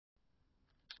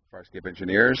Farscape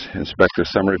Engineers, Inspector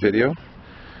Summary Video.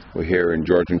 We're here in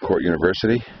Georgian Court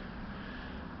University,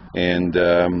 and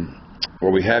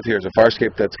what we have here is a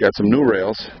Farscape that's got some new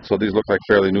rails. So these look like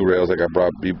fairly new rails that got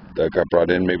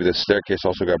brought in. Maybe this staircase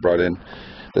also got brought in.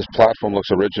 This platform looks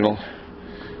original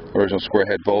square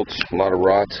head bolts, a lot of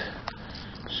rot.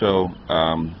 So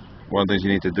one of the things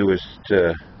you need to do is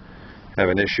to have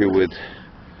an issue with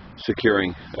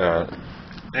securing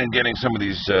and getting some of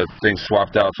these things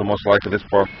swapped out. So most likely this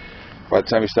part, by the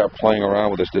time you start playing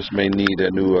around with this may need a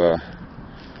new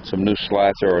some new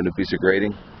slats or a new piece of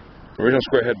grating. Original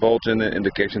square head bolts in the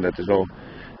indication that there's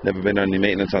never been any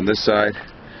maintenance on this side.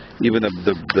 Even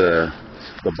the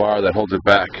bar that holds it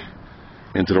back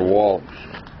into the wall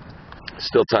is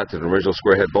still tied to the original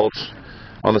square head bolts.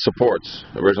 On the supports,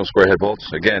 original square head bolts.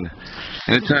 Again,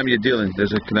 anytime you're dealing,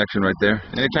 there's a connection right there.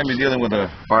 Anytime you're dealing with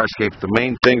a Farscape, the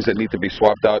main things that need to be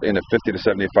swapped out in a 50 to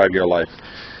 75 year life: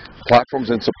 platforms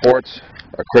and supports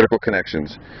are critical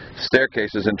connections.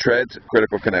 Staircases and treads,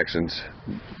 critical connections.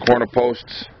 Corner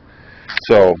posts.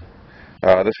 So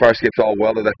this Farscape's all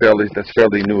welded. That's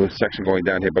fairly new section going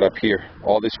down here. But up here,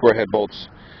 all these square head bolts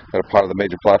that are part of the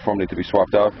major platform need to be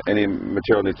swapped out. Any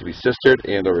material needs to be sistered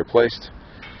and or replaced.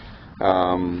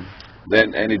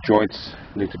 Then any joints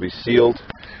need to be sealed,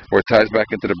 or it ties back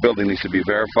into the building needs to be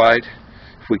verified.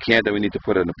 If we can't, then we need to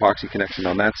put an epoxy connection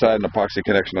on that side, an epoxy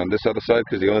connection on this other side,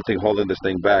 because the only thing holding this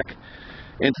thing back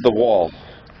into the wall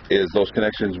is those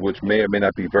connections, which may or may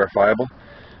not be verifiable,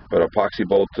 but epoxy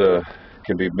bolt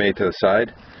can be made to the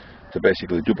side to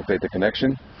basically duplicate the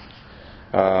connection.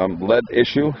 Lead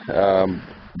issue.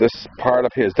 This part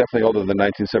up here is definitely older than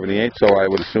 1978, so I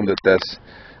would assume that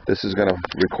this is going to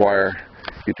require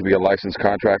you to be a licensed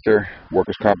contractor,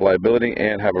 workers' comp liability,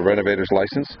 and have a renovator's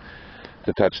license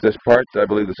to touch this part. I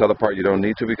believe this other part you don't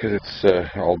need to, because it's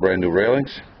all brand new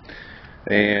railings.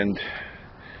 And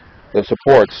the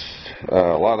supports,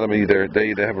 a lot of them they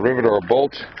either have a rivet or a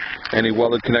bolt. Any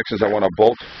welded connections, I want a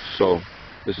bolt. So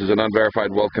this is an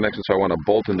unverified weld connection, so I want a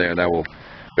bolt in there, and that will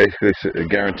basically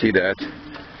guarantee that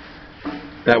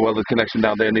welded connection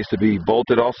down there needs to be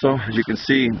bolted also. As you can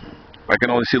see, I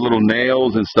can only see little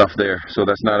nails and stuff there, so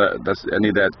that's any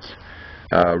of that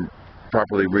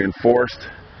properly reinforced.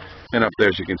 And up there,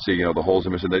 as you can see, the holes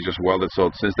are missing. They just welded.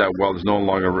 So since that weld is no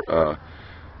longer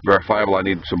verifiable, I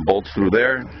need some bolts through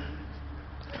there.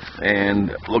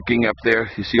 And looking up there,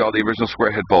 you see all the original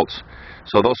square head bolts.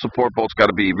 So those support bolts got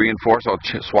to be reinforced or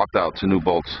swapped out to new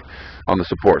bolts on the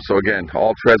support. So again,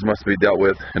 all treads must be dealt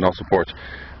with and all supports.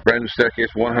 Brand new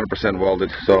staircase, 100%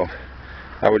 welded. So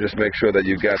I would just make sure that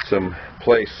you got some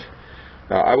place.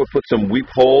 I would put some weep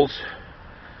holes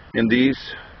in these,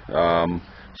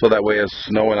 so that way as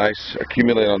snow and ice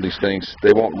accumulate on these things,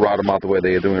 they won't rot them out the way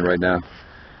they are doing right now.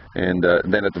 And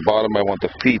then at the bottom, I want the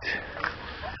feet.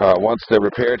 Once they're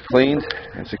repaired, cleaned,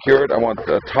 and secured, I want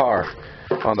tar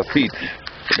on the feet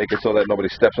to make it so that nobody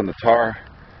steps on the tar.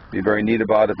 Be very neat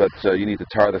about it, but you need to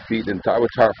tar the feet. And I would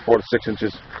tar 4 to 6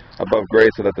 inches above grade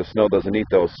so that the snow doesn't eat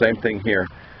those. Same thing here.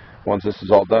 Once this is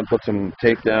all done, put some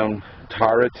tape down,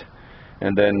 tar it,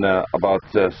 and then about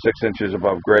 6 inches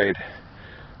above grade,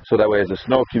 so that way as the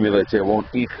snow accumulates, it won't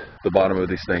eat the bottom of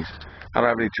these things. I don't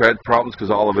have any tread problems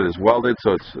because all of it is welded,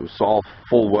 so it's all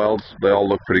full welds. They all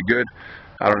look pretty good.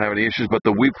 I don't have any issues, but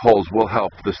the weep holes will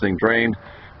help this thing drain.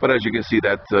 But as you can see,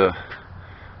 that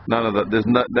there's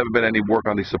never been any work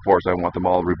on these supports. I want them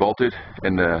all rebolted,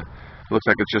 and it looks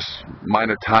like it's just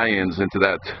minor tie-ins into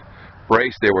that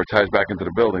brace there where it ties back into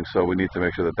the building, so we need to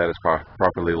make sure that is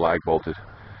properly lag bolted.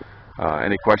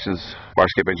 Any questions?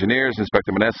 Farscape Engineers,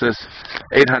 Inspector Meneses,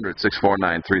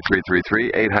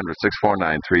 800-649-3333,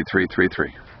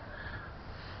 800-649-3333.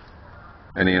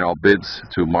 Any and all bids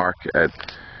to Mark at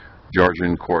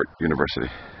Georgian Court University.